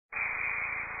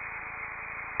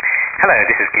Hello,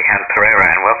 this is Gihan Pereira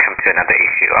and welcome to another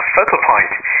issue of Focal Point.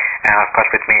 I've got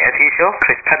with me, as usual,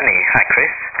 Chris Pudney. Hi,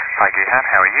 Chris. Hi, Gihan.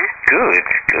 How are you? Good.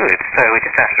 So we're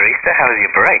just after Easter. How was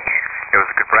your break? It was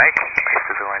a good break.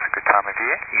 Easter's always a good time of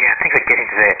year. Yeah, I think we're getting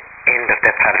to the end of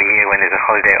that part of the year when there's a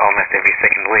holiday almost every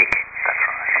second week. That's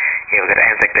right. Yeah, we've got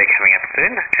Anzac Day coming up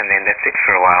soon, and then that's it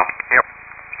for a while. Yep.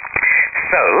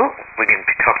 So, we're going to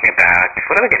be talking about...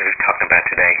 What are we going to be talking about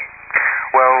today?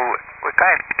 Well, we're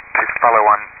going to follow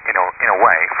on, in a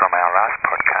way, from our last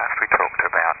podcast. We talked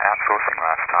about outsourcing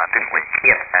last time, didn't we?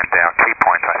 Yep. And our key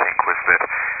point, I think, was that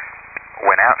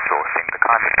when outsourcing, the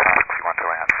kinds of tasks you want to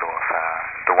outsource are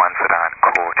the ones that aren't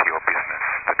core to your business,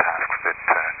 the tasks that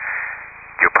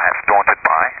you're perhaps daunted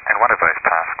by, and one of those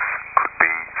tasks could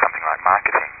be something like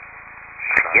marketing.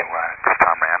 So Yep. This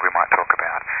time round we might talk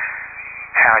about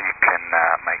how you can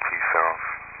make use of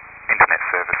internet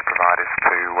service providers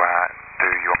to do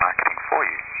your marketing for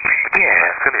you. Yeah.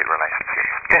 Affiliate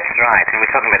relationships. That's right, and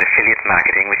we're talking about affiliate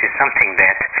marketing, which is something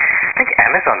that I think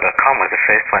Amazon.com was the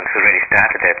first one who really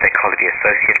started it. They called it the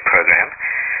Associate Program,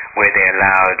 where they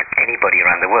allowed anybody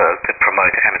around the world to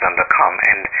promote Amazon.com,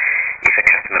 and if a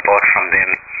customer bought from them,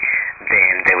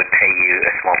 then they would pay you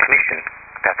a small commission.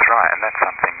 That's right, and that's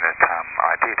something that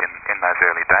I did in those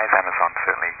early days. Amazon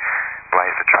certainly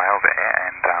blazed the trail there,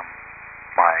 and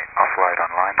my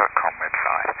offloadonline.com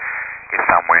website is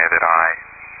somewhere that I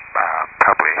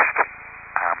published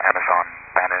Amazon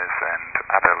banners and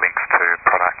other links to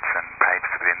products and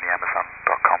pages within the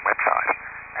Amazon.com website,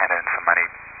 and earned some money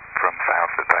from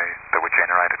sales that were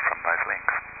generated from those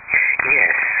links.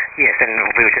 Yes, and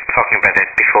we were just talking about that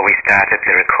before we started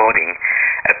the recording,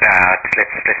 about,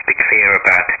 let's be clear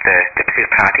about the two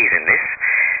parties in this,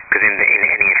 because in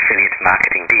any affiliate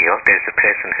marketing deal, there's the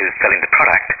person who's selling the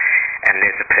product, and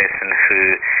there's the person who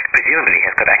presumably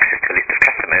has got access to a list of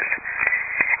customers,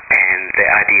 and the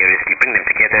idea is you bring them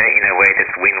together in a way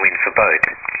that's win-win for both.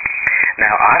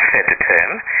 Now, I've heard the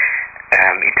term,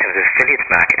 in terms of affiliate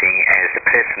marketing, as the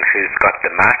person who's got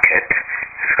the market,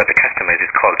 who's got the customers,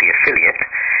 is called the affiliate,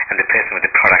 and the person with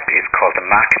the product is called the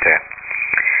marketer.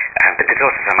 But there's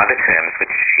also some other terms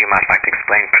which you might like to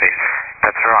explain, Chris.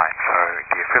 That's right. So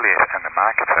the affiliate and the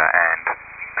marketer, and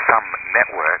some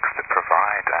networks that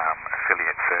provide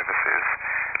affiliate services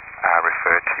are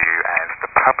referred to you as the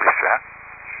publisher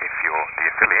if you're the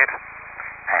affiliate,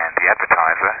 and the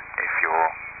advertiser if you're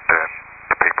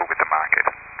the people with the market.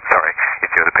 Sorry,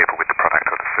 if you're the people with the product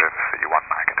or the service that you want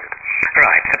marketed.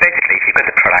 Right. So basically, if you've got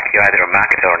the product, you're either a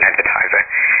marketer or an advertiser.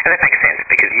 And that makes sense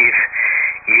because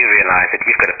you realise that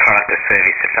you've got a product or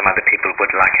service that some other people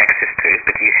would like access to,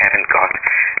 but you haven't got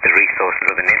the resources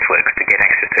or the networks to get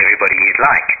access to everybody you'd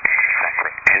like.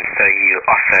 Exactly. And so you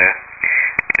offer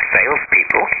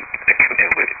salespeople,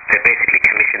 they're basically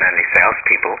commission-only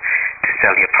salespeople, to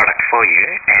sell your product for you,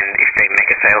 and if they make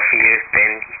a sale for you,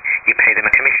 then you pay them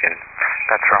a commission.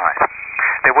 That's right.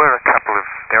 There are a couple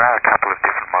of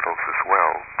different models as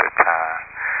well that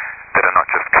are not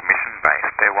just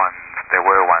commission-based. There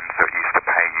were ones that used to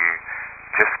pay you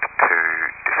just to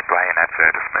display an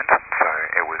advertisement, so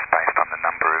it was based on the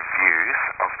number of views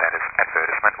of that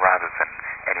advertisement rather than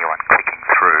anyone clicking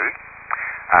through.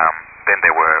 Then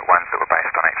there were ones that were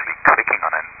based on actually clicking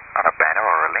on a banner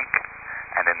or a link,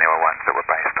 and then there were ones that were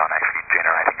based on actually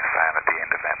generating a sale at the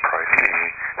end of that process.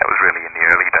 That was really in the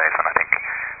early days when I think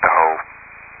the whole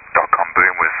dot-com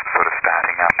boom was sort of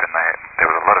starting up, and there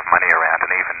was a lot of money around,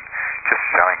 and even just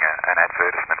showing an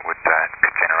advertisement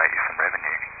could generate you some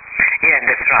revenue. Yeah,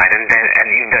 that's right. And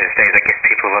in those days, I guess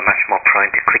people were much more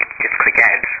prone to just click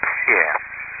ads. Yeah.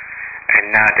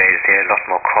 And nowadays, they're a lot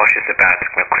more cautious about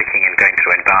clicking and going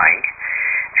through and buying.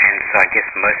 And so I guess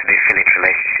most of the affiliate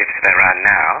relationships that are around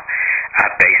now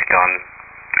are based on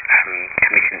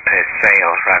commission per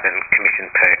sale rather than commission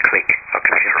per click or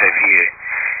commission per view.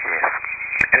 Yes.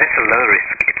 And that's a low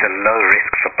risk. It's a low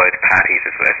risk for both parties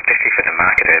as well, especially for the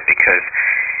marketer, because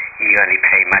you only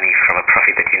pay money from a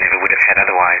profit that you never would have had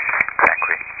otherwise.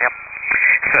 Exactly. Yep.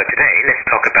 So today, let's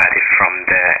talk about it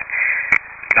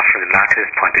not from the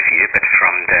marketer's point of view, but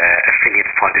from the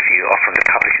affiliate's point of view or from the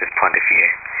publisher's point of view.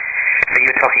 So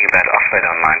you're talking about Offload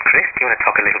Online, Chris. Do you want to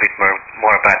talk a little bit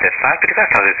more about that site? Because I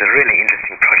thought it was a really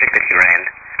interesting project that you ran.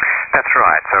 That's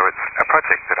right. So it's a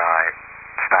project that I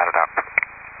started up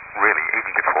really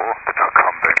even before the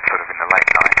dot-com boom, sort of in the late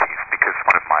 90s, because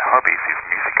one of my hobbies is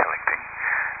music collecting.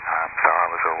 So I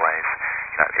was always,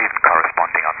 even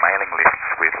corresponding on mailing lists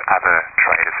with other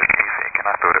traders of music, and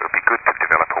I thought it would be good to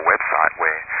develop a website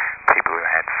where people who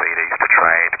had CDs to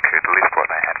trade could list what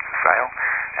they had for sale,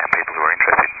 and people who were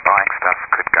interested in buying stuff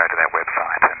could go to that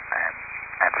website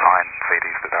and find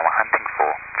CDs that they were hunting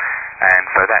for. And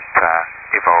so that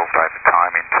evolved over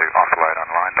time into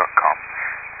offloadonline.com,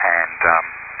 and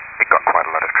it got quite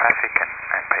a lot of traffic, and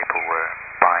people were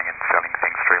buying and selling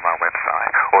things through my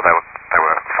website, or they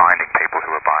were finding people who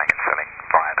were buying and selling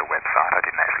via the website. I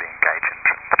didn't actually engage in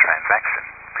the transaction,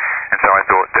 and so I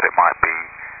thought that it might be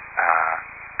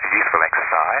a useful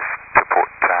exercise to put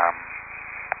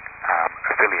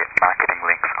affiliate marketing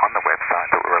links on the website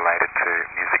that were related to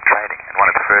music trading. And one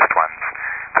of the first ones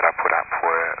that I put up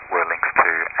were links to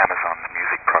Amazon's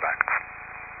music products.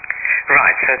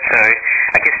 Right, so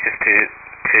I guess just to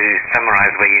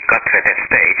summarise where you got to at that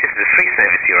stage, this is a free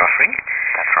service you're offering.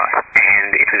 That's right.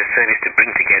 And it was a service to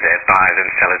bring together buyers and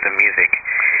sellers of music.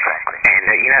 Exactly. And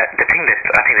the thing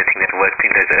that worked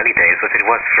in those early days was it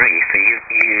was free, so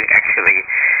you actually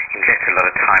invested a lot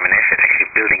of time and effort actually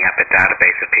building up a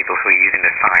database of people who are using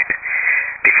the site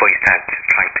before you start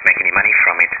trying to make any money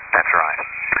from it. That's right.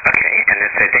 Okay, and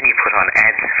so then you put on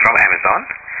ads from Amazon.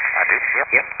 I did,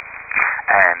 Yep.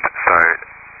 And so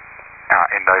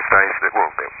in those days,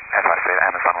 as I said,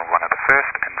 Amazon were one of the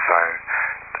first, and so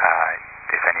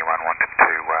if anyone wanted to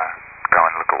go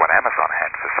and look at what Amazon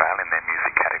had for sale in their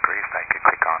music categories, they could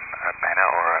click on a banner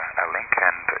or a link,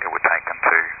 and it would take them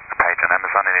to a page on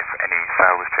Amazon, and if any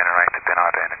sale was generated, then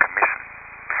I'd earn a commission.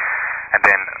 And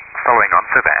then following on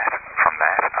from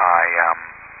that, I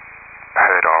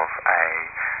heard of a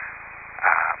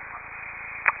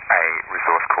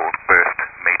resource called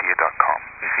burstmedia.com,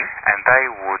 and they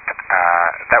would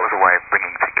that was a way of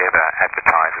bringing together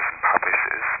advertisers and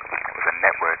publishers. It was a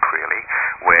network really,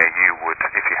 where you would,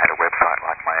 if you had a website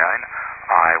like my own,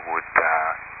 I would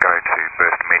go to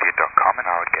burstmedia.com and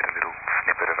I would get a little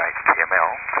snippet of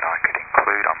HTML that I could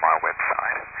include on my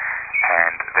website,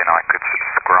 and then I could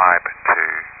subscribe to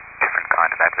different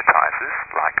kind of advertisers,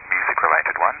 like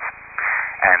music-related ones,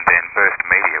 and then Burst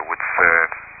Media would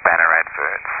serve banner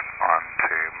adverts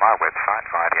onto my website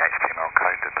via the HTML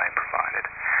code that they provided.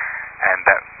 And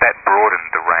that broadened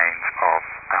the range of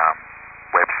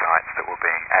websites that were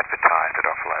being advertised at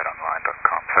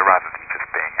offloadonline.com. So rather than just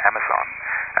being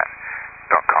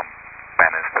Amazon.com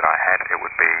banners that I had, it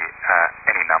would be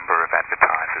any number of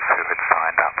advertisers who had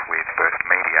signed up with Burst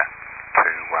Media to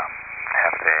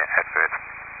have their adverts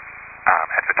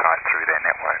advertised through their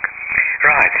network.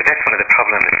 Right, so that's one of the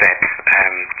problems that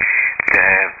the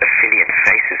affiliate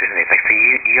faces, isn't it? Like, so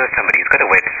you're somebody who's got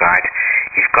a website,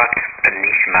 you've got a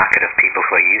niche market of people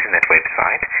who are using that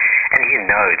website, and you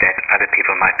know that other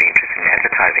people might be interested in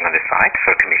advertising on the site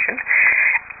for a commission,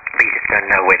 but you just don't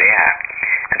know where they are.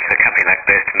 And so a company like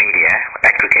Burst Media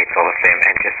aggregates all of them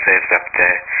and just serves up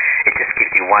it just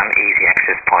gives you one easy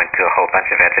access point to a whole bunch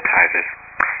of advertisers.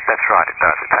 That's right, it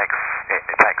does. It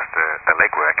takes the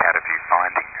legwork out of you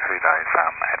finding who those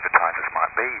advertisers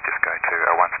might be. You just go to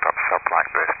a one-stop shop like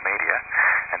Burst Media,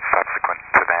 and subsequent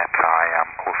to that I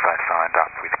also signed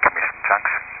up with Commission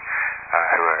Junction,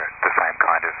 who are the same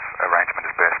kind of arrangement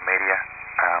as Burst Media,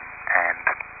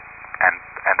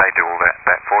 and they do all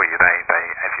that for you. They,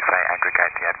 as you say,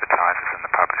 aggregate the advertisers and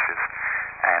the publishers,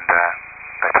 and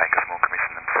they take a small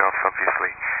commission themselves,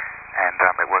 obviously, and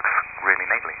it works really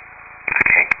neatly.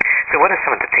 Okay. So what are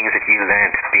some of the things that you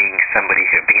learned being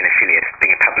an affiliate,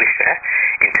 being a publisher,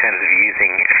 in terms of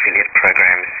using affiliate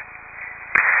programs?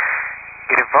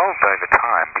 It evolved over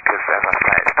time because, as I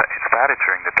say, it started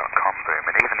during the dot-com boom,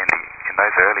 and even in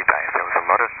those early days there was a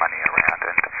lot of money around,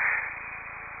 and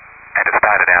it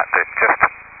started out that just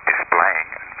displaying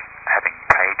and having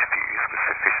page views was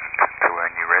sufficient to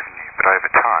earn you revenue. But over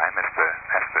time, as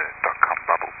the dot-com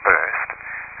bubble burst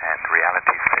and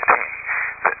reality set in,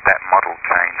 that model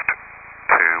changed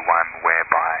to one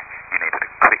whereby you needed a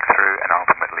click-through, and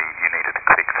ultimately you needed a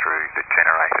click-through that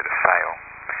generated a sale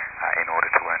in order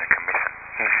to earn a commission.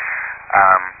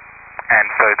 And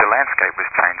so the landscape was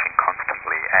changing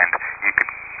constantly, and you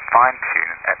could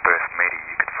fine-tune at Burst Media,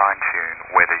 you could fine-tune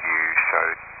whether you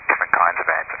showed different kinds of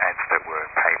ads that were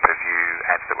pay-per-view,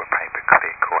 ads that were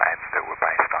pay-per-click, or ads that were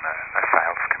based on a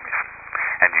sales commission.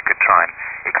 And you could try and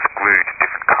exclude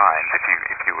different kinds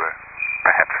if you were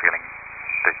perhaps feeling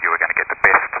that you were going to get the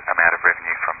best amount of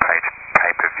revenue from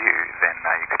pay-per-view, then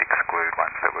you could exclude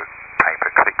ones that were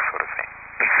pay-per-click sort of thing.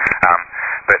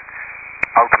 But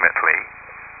ultimately,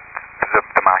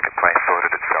 the marketplace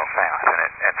sorted itself out, and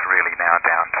it's really now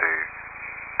down to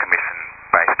commission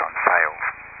based on sales.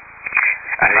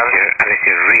 Unless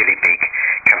you're a really big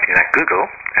company like Google,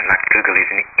 and like Google is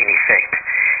in effect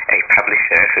a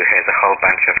publisher who has a whole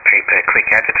bunch of pay-per-click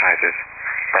advertisers.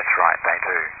 That's right, they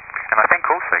do. And I think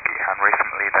also, Gihan,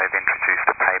 recently they've introduced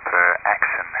a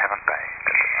pay-per-action, haven't they?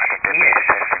 I think they're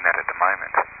testing that at the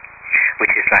moment.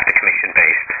 Which is like the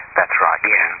commission-based. That's right,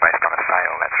 commission based on a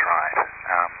sale, that's right.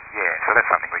 So that's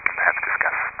something we can perhaps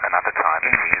discuss another time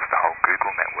if we use the whole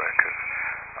Google network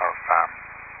of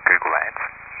Google Ads.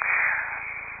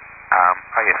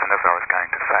 And as I was going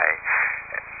to say,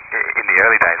 in the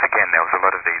early days, again, there was a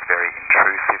lot of these very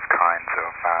intrusive kinds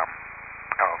of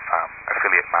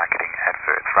affiliate marketing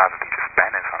adverts. Rather than just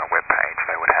banners on a web page,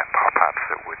 they would have pop-ups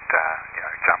that would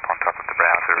jump on top of the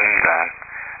browser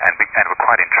and were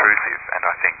quite intrusive, and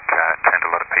I think turned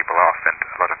a lot of people off, and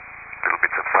a lot of little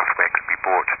bits of software could be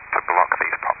bought to block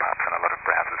these pop-ups, and a lot of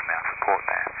browsers now support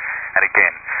that. And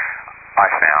again, I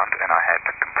found, and I had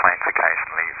complaints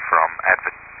occasionally from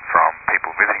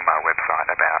people visiting my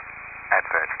website about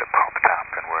adverts that popped up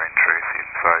and were intrusive.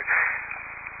 So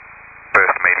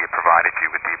Burst Media provided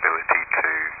you with the ability to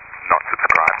not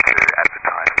subscribe to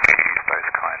advertisers that use those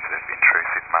kinds of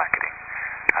intrusive marketing.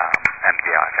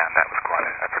 I found that was quite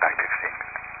a productive thing,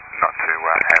 not to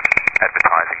have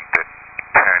advertising that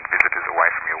turned visitors away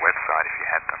from your website if you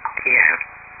had them. Yeah.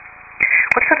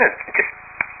 What sort of,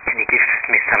 can you give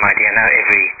me some idea? I know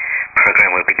every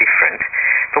program will be different,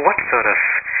 but what sort of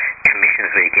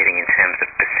commissions were you getting in terms of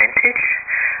percentage,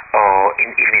 or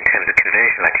even in terms of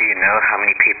conversion? Like, do you know how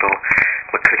many people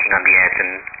were clicking on the ads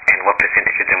and what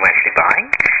percentage of them were actually buying?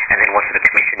 And then what sort of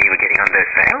commission you were getting on those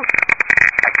sales?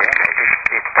 Again, it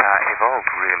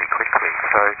evolved really quickly.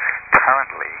 So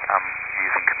currently I'm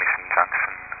using Commission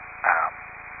Junction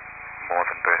more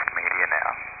than Burst Media now.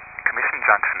 Commission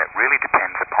Junction, it really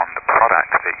depends upon the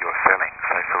product that you're selling.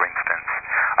 So for instance,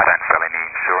 I don't sell any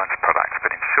insurance products,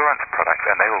 but insurance products,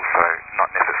 and they also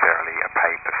not necessarily a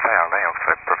pay per sale, they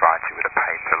also provide you with a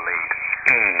pay per lead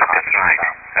that's right.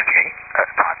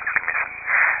 Type of commission.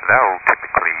 They'll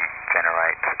typically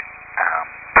generate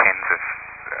tens of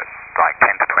like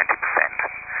 10 to 20%,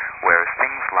 whereas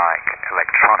things like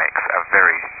electronics are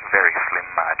very, very slim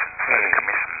margins. So the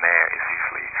commission there is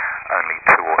usually only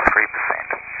 2 or 3%.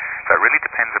 So it really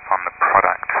depends upon the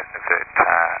product that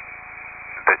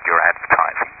you're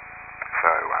advertising. So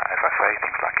as I say,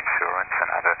 things like insurance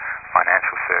and other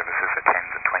financial services are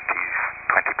 10s and 20%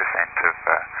 of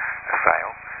a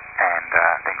sale, and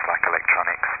things like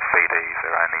electronics, CDs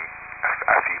are only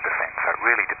a few percent. So it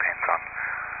really depends on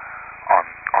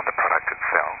the product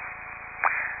itself.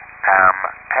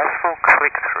 As for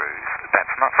click-throughs,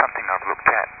 that's not something I've looked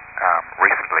at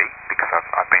recently, because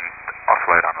I've been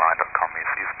offloadonline.com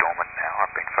is dormant now.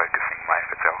 I've been focusing my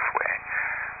efforts elsewhere.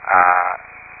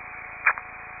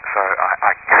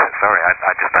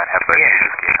 I just don't have those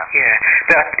figures here. Yeah,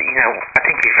 but I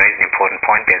think you've raised an important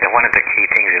point there. That one of the key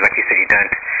things is, like you said, you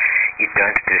don't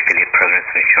do affiliate programs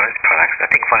for insurance products. I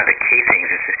think one of the key things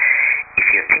is,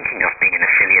 if you're thinking of being an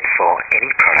affiliate for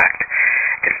any product,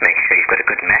 just make sure you've got a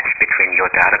good match between your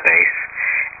database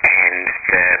and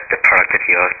the product that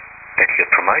you're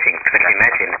promoting. Because if you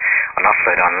imagine on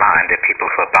Offload Online, there are people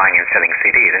who are buying and selling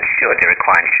CDs, and sure, they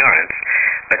require insurance,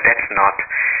 but that's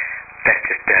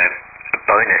just a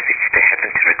bonus if they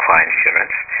happen to require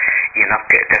insurance.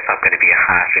 That's not going to be a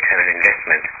harsh return on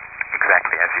investment.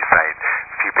 Exactly, as you say,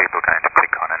 few people are going to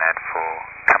click on an ad for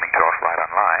coming to Offload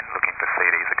Online, looking for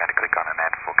CDs, are going to click on an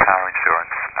ad for car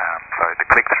insurance. So the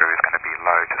click-through is going to be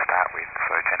low to start with,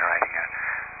 so generating a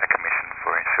commission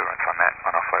for insurance on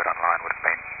Offload Online would have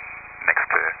been next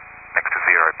to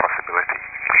zero possibility.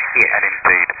 Yes. And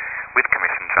indeed, with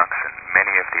Commission Junction,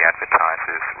 many of the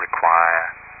advertisers will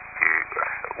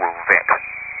vet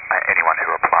anyone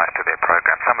who applies to their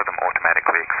program. Some of them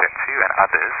automatically accept you, and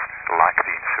others, like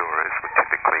the insurers, would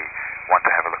typically want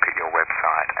to have a look at your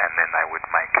website, and then they would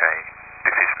make a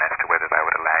decision as to whether they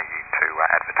would allow you to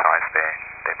advertise their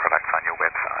products on your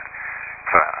website.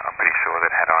 So I'm pretty sure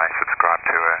that had I subscribed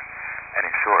to an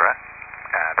insurer,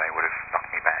 they would have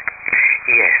knocked me back.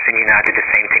 Yes, and I did the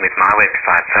same thing with my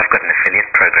website. So I've got an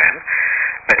affiliate program,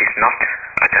 but I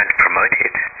don't promote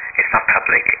it. It's not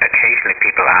public. Occasionally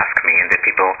people ask me, and the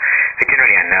people who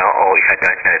generally I know, or if I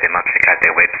don't know them, I'll check out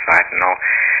their website, and I'll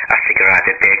figure out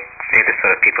that they're the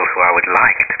sort of people who I would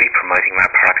like to be promoting my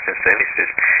products and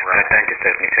services. Right. But I don't just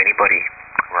open it to anybody.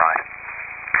 Right.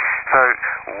 So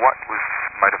what was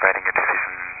motivating your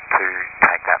decision to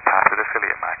take that path with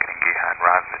affiliate marketing, Gihan,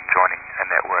 rather than joining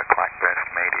a network like Burst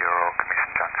Media or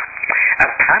Commission Junction?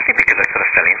 Partly because I sort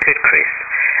of fell into it, Chris.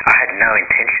 I had no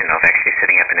intention of actually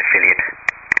setting up an affiliate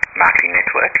marketing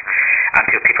network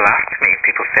until people asked me.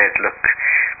 People said, look,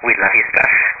 we love your stuff.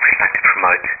 We'd like to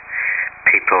promote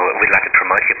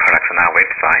your products on our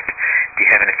website. Do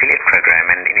you have an affiliate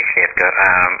program? And initially I'd go,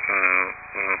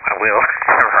 I will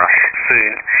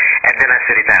soon. And then I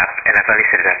set it up, and I've only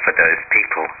set it up for those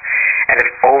people. And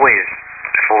I've always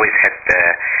had the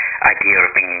idea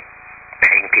of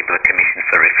paying people a commission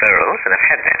for referrals, and I've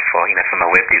had that for or, from a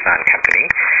web design company,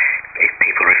 if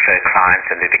people refer clients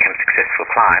and they become successful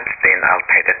clients, then I'll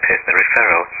pay that person a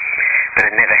referral. But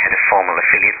I never had a formal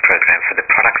affiliate program for the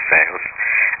product sales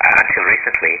until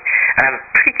recently. And I'm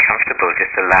pretty comfortable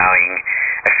just allowing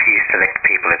a few select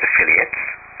people as affiliates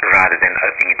rather than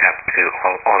opening it up to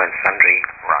all and sundry.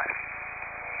 Right.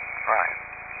 Right.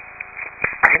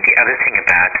 I think the other thing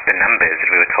about the numbers that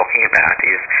we were talking about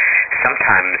is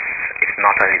sometimes it's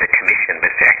not only the commission, but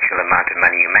it's the actual amount of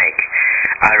money you make.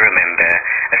 I remember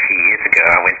a few years ago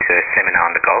I went to a seminar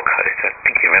on the Gold Coast. I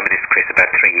think you remember this, Chris, about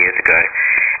 3 years ago.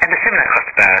 And the seminar cost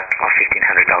about $1,500,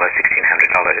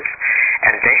 $1,600.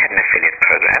 And they had an affiliate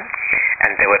program,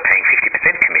 and they were paying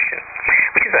 50% commission,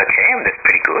 which is okay, and that's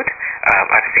pretty good.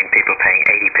 I've seen people paying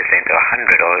 80% or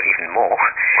 100 or even more.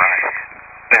 Right.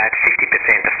 But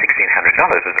 50% of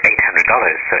 $1,600 was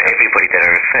 $800. So everybody that I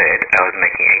referred, I was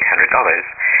making $800.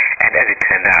 And as it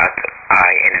turned out, I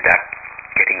ended up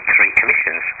getting 3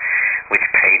 commissions, which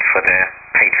paid for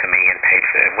me and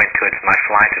went towards my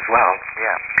flight as well.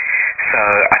 Yeah. So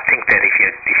I think that if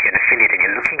you're an affiliate and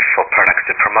you're looking for products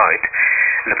to promote,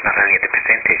 look not only at the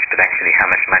percentage, but actually how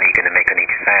much money you're going to make on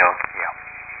each sale. Yeah.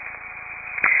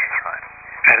 That's right.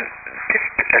 And just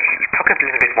talk a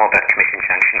little bit more about Commission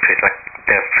Junction, Chris.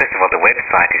 First of all, the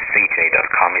website is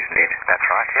cj.com, isn't it? That's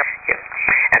right, yep. Yep.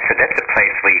 And so that's a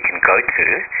place where you can go to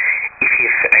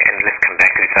and let's come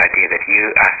back to this idea that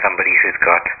you are somebody who's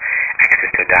got access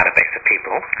to a database of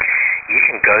people. You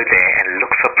can go there and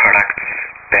look for products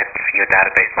that your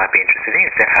database might be interested in.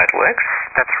 Is that how it works?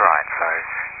 That's right. So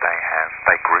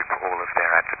they group all of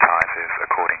their advertisers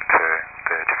according to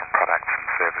the different products and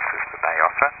services that they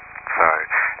offer. So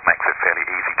it makes it fairly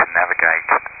easy to navigate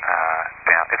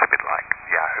down. It's a bit like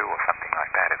Yahoo or something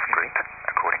like that. It's grouped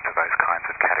according to those kinds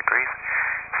of categories.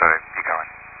 So you go and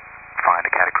find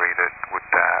a category that would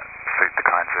suit the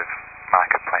kinds of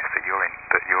marketplace that you're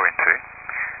into,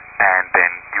 and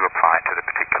then you apply to the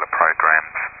particular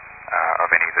programs of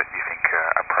any that you think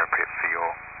are appropriate for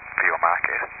your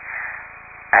market.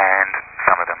 And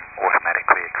some of them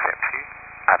automatically accept you,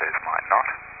 others might not,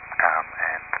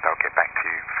 and they'll get back to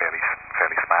you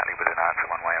fairly smartly with an answer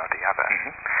one way or the other.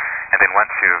 Mm-hmm. And then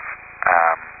once you're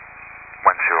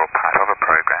part of a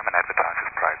program, an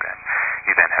advertiser's program,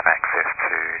 you then have access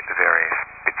to the various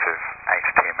bits of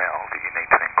HTML that you need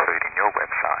to include in your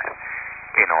website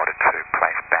in order to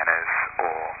place banners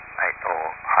or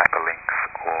hyperlinks,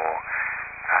 or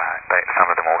some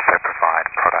of them also provide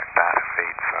product data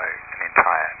feeds, so an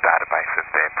entire database of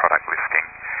their product listing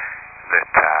that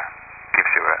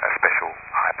gives you a special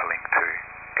hyperlink to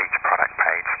each product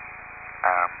page,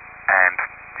 and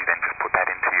you then just put that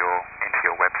into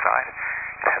your website.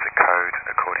 It has a code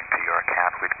according to your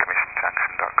account with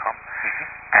CommissionJunction.com,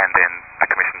 and then the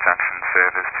Commission Junction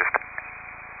servers just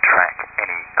track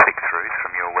any click-throughs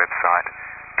from your website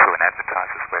to an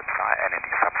advertiser's website and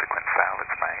any subsequent sale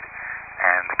that's made,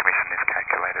 and the commission is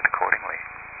calculated accordingly.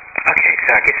 Okay,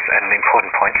 so I guess an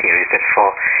important point here is that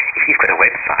if you've got a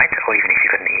website, or even if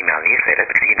you've got an email newsletter,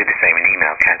 because you can do the same in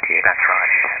email, can't you? That's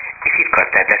right. If you've got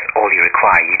that, that's all you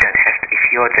require. You don't have to, if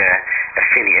you're the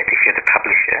affiliate, if you're the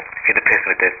publisher, if you're the person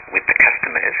with the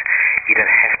customers, you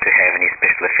don't have to have any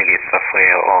special affiliate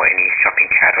software or any shopping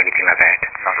cart or anything like that.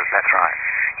 That's right.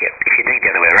 Yeah, if you're doing it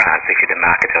the other way around, so if you're the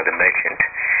marketer or the merchant,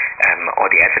 or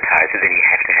the advertiser, then you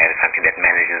have to have something that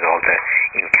manages all the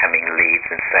incoming leads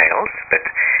and sales. But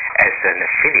as an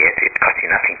affiliate, it costs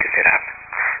you nothing to set up.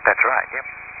 That's right, yep.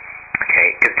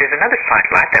 Okay, because there's another site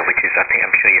like that, which is,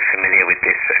 I'm sure you're familiar with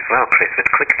this as well, Chris, with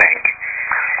ClickBank.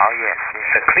 Oh, yes.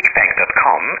 So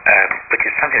clickbank.com, which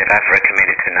is something that I've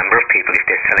recommended to a number of people if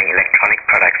they're selling electronic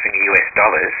products in US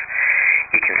dollars,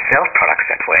 you can sell products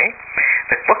that way.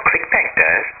 But what ClickBank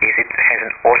does is it has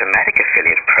an automatic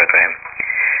affiliate program.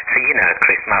 So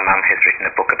Chris, my mum has written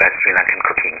a book about Sri Lankan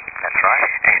cooking. That's right.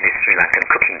 And it's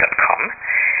SriLankanCooking.com.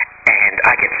 And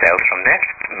I get sales from that,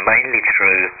 mainly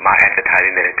through my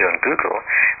advertising that I do on Google.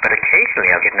 But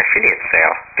occasionally I'll get an affiliate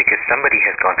sale because somebody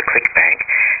has gone to ClickBank,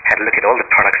 had a look at all the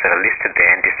products that are listed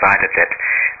there and decided that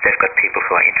they've got people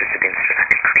who are interested in Sri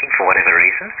Lankan cooking for whatever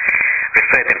reason,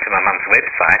 referred them to my mum's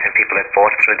website, and people have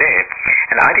bought through there.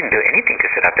 And I didn't do anything to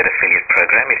set up that affiliate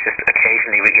program. It's just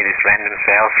occasionally we get this random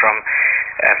sale from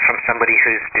somebody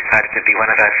who's decided to be one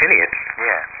of our affiliates.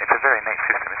 Yeah, it's a very neat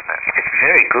system, isn't it? It's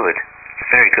very good.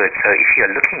 It's very good. So if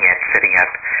you're looking at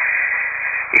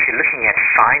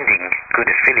finding good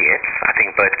affiliates, I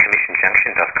think both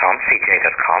CommissionJunction.com,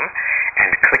 CJ.com,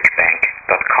 and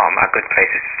ClickBank.com are good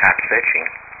places to start searching.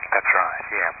 That's right,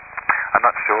 yeah. I'm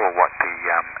not sure what the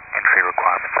entry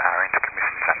requirements are into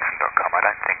CommissionJunction.com. I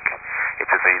don't think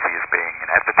it's as easy as being an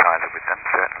advertiser with them.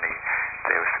 Certainly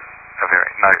there's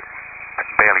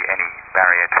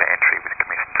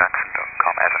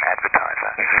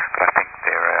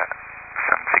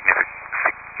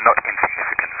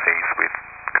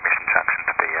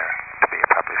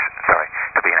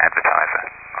advertiser,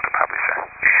 not a publisher.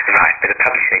 Right, but the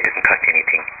publisher doesn't cost you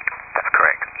anything. That's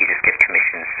correct. You just get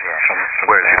commissions from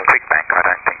Whereas sales. with ClickBank, I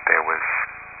don't think there was.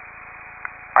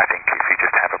 I think if you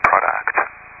just have a product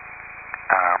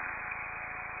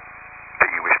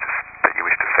that you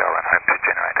wish to sell and hope to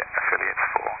generate affiliates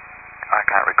for, I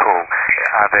can't recall.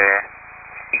 Are there?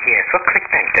 Yes, what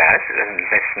ClickBank does, and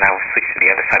let's now switch to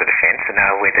the other side of the fence. So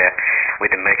now with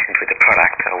the merchant, with the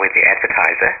product, or with the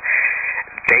advertiser,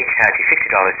 they charge you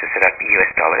 $50 to set up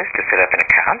US dollars to set up an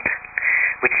account,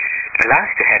 which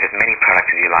allows you to have as many products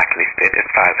as you like listed. As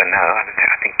far as I know,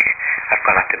 I think I've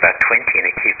gone up to about 20, and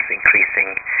it keeps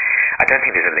increasing. I don't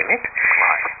think there's a limit.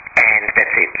 Right. And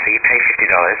that's it. So you pay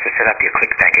 $50 to set up your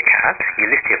ClickBank account.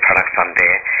 You list your products on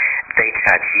there. They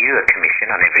charge you a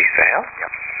commission on every sale.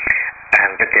 Yep.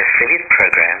 But the affiliate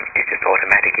program is just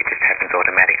automatic. It just happens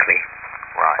automatically.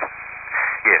 Right.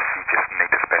 Yes, you just need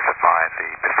to specify the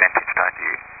percentage, don't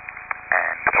you?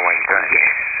 And away you go. Yes,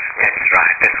 that's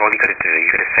right. That's all you got to do. You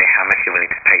got to say how much you're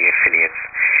willing to pay your affiliates.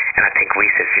 And I think we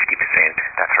said 50%.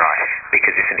 That's right.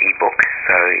 Because it's an ebook,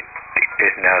 so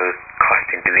there's no cost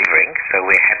in delivering. So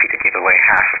we're happy to give away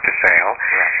half of the sale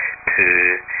to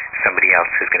somebody else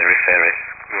who's going to refer us.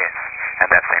 Yes, and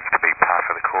that seems to be par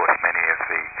for the course. Many of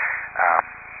the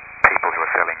people who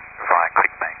are selling via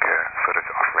ClickBank are sort of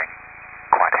offering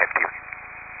quite hefty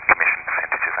commission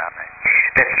percentages, aren't they?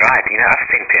 That's right. You know, I've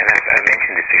seen, and I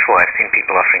mentioned this before, I've seen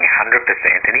people offering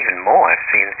 100% and even more. I've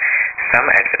seen some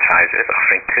advertisers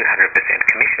offering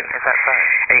 200% commission. Is that so?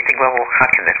 And you think, well, how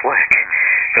can that work?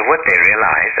 But what they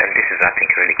realize, and this is, I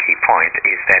think, a really key point,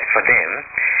 is that for them,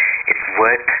 it's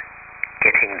worth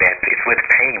getting that, it's worth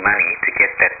paying money to get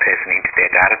that person into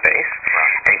their database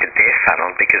and into their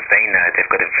funnel, because they know they've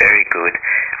got a very good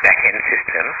back-end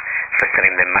system for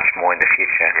selling them much more in the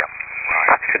future. Yep.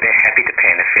 Right. So they're happy to pay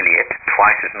an affiliate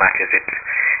twice as much as it's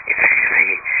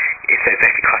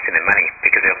actually costing them money,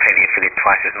 because they'll pay the affiliate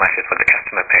twice as much as what the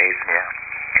customer pays. Yeah.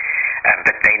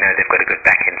 But they know they've got a good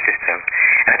back-end system.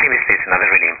 And I think this is another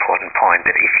really important point,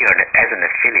 that if you're as an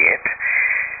affiliate,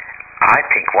 I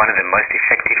think one of the most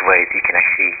effective ways you can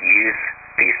actually use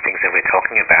these things that we're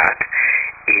talking about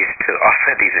is to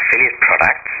offer these affiliate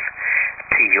products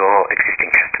to your existing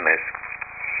customers.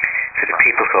 So the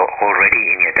people who are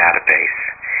already in your database,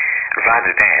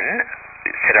 rather than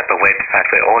set up a website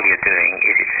where all you're doing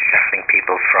is you're just shuffling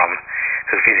people from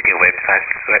who visit your website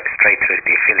straight through to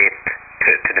the affiliate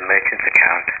to the merchant's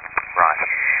account. Right.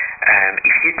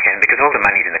 If you can, because all the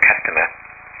money's in the customer.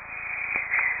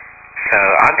 So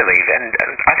I believe, and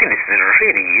I think this is a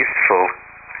really useful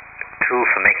tool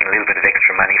for making a little bit of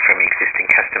extra money from your existing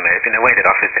customers in a way that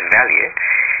offers them value.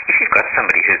 If you've got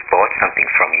somebody who's bought something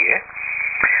from you,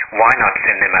 why not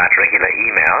send them out regular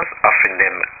emails offering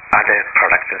them other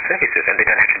products and services, and they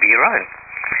don't have to be your own.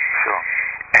 Sure.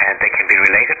 And they can be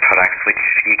related products which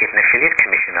you get an affiliate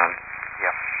commission on.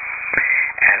 Yep.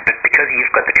 But because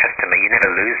you've got the customer, you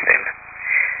never lose them.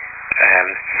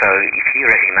 So if you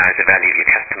recognize the value of your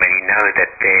customer, and you know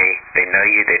that they know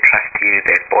you, they trust you,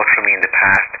 they've bought from you in the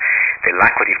past, they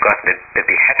like what you've got, they'd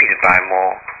be happy to buy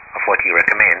more of what you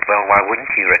recommend. Well, why wouldn't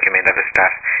you recommend other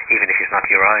stuff, even if it's not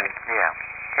your own? Yeah.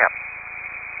 Yep.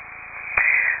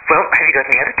 Well, have you got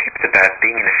any other tips about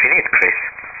being an affiliate, Chris?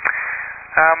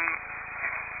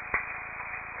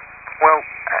 Well,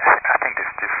 I think this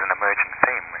is an emerging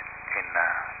theme in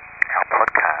our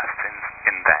podcast,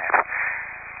 in that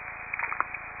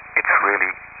it's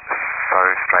really so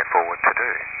straightforward to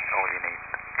do. All you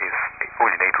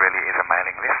need really is a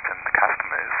mailing list and the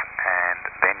customers, and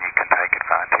then you can take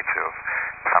advantage of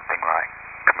something like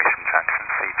Commission Junction,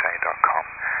 CJ.com,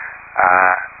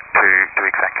 to do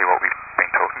exactly what we've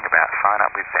been talking about. Sign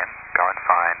up with them, go and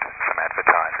find some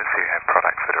advertisers who have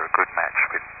products that are a good match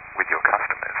with your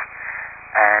customers,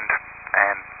 and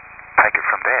take it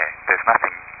from there. There's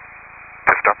nothing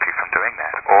to stop you from doing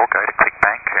that. Or go to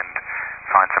ClickBank and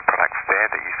find some products there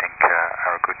that you think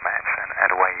are a good match, and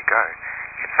away you go.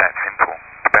 It's that simple.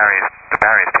 The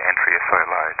barriers to entry are so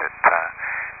low that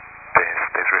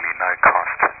there's really no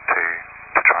cost to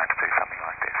trying to do something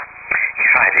like this.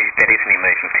 You're right, that is an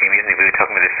emerging theme, isn't it? We were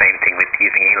talking about the same thing with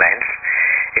using Elance.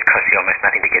 It costs you almost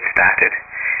nothing to get started,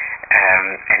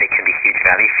 and it can be huge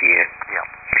value for you. Yeah.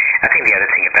 I think the other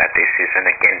thing about this is, and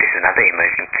again, this is another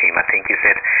emerging theme, I think, is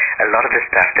that a lot of the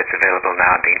stuff that's available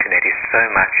now on the internet is so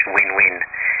much win-win.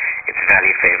 It's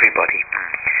value for everybody.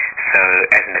 So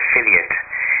as an affiliate,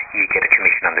 you get a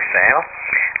commission on the sale.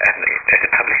 As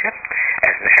a publisher,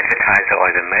 as an advertiser or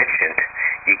as a merchant,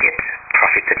 you get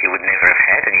profits that you would never have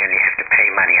had, and you only have to pay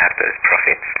money out of those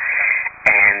profits.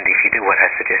 And if you do what I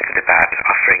suggested about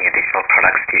offering additional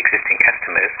products to existing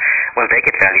customers, well, they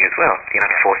get value as well. You're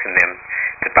not forced forcing them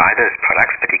to buy those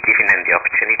products, but you're giving them the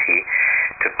opportunity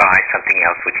to buy something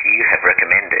else which you have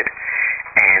recommended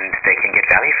and they can get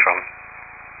value from.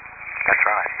 That's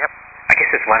right, yep. I guess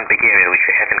there's one big area which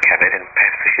we haven't covered, and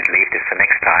perhaps we should leave this for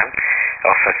next time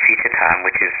or for future time,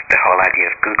 which is the whole idea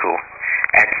of Google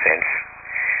AdSense,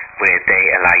 where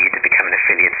they allow you to become an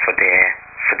affiliate for their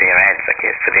ads, I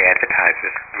guess, for their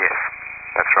advertisers. Yes,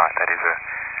 that's right. That is a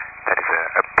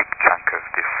big chunk of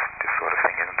this sort of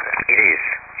thing, isn't it?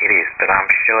 It is, but I'm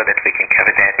sure that we can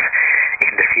cover that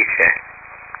in the future.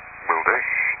 Will do.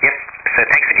 Yep. So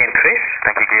thanks again, Chris.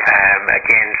 Thank you, Gihan.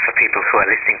 Again, for people who are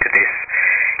listening to this,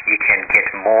 you can get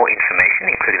more information,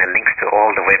 including the links to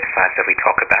all the websites that we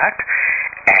talk about,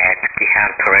 at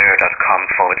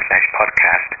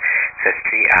gihanperera.com/podcast. So it's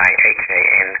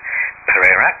GIHAN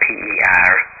Perera,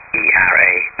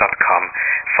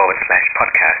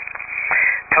 PERERA.com/podcast.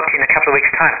 Talk to you in a couple of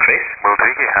weeks' time, Chris. Will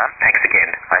do, Gihan. Thanks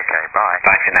again. Okay, bye.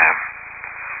 Bye for now.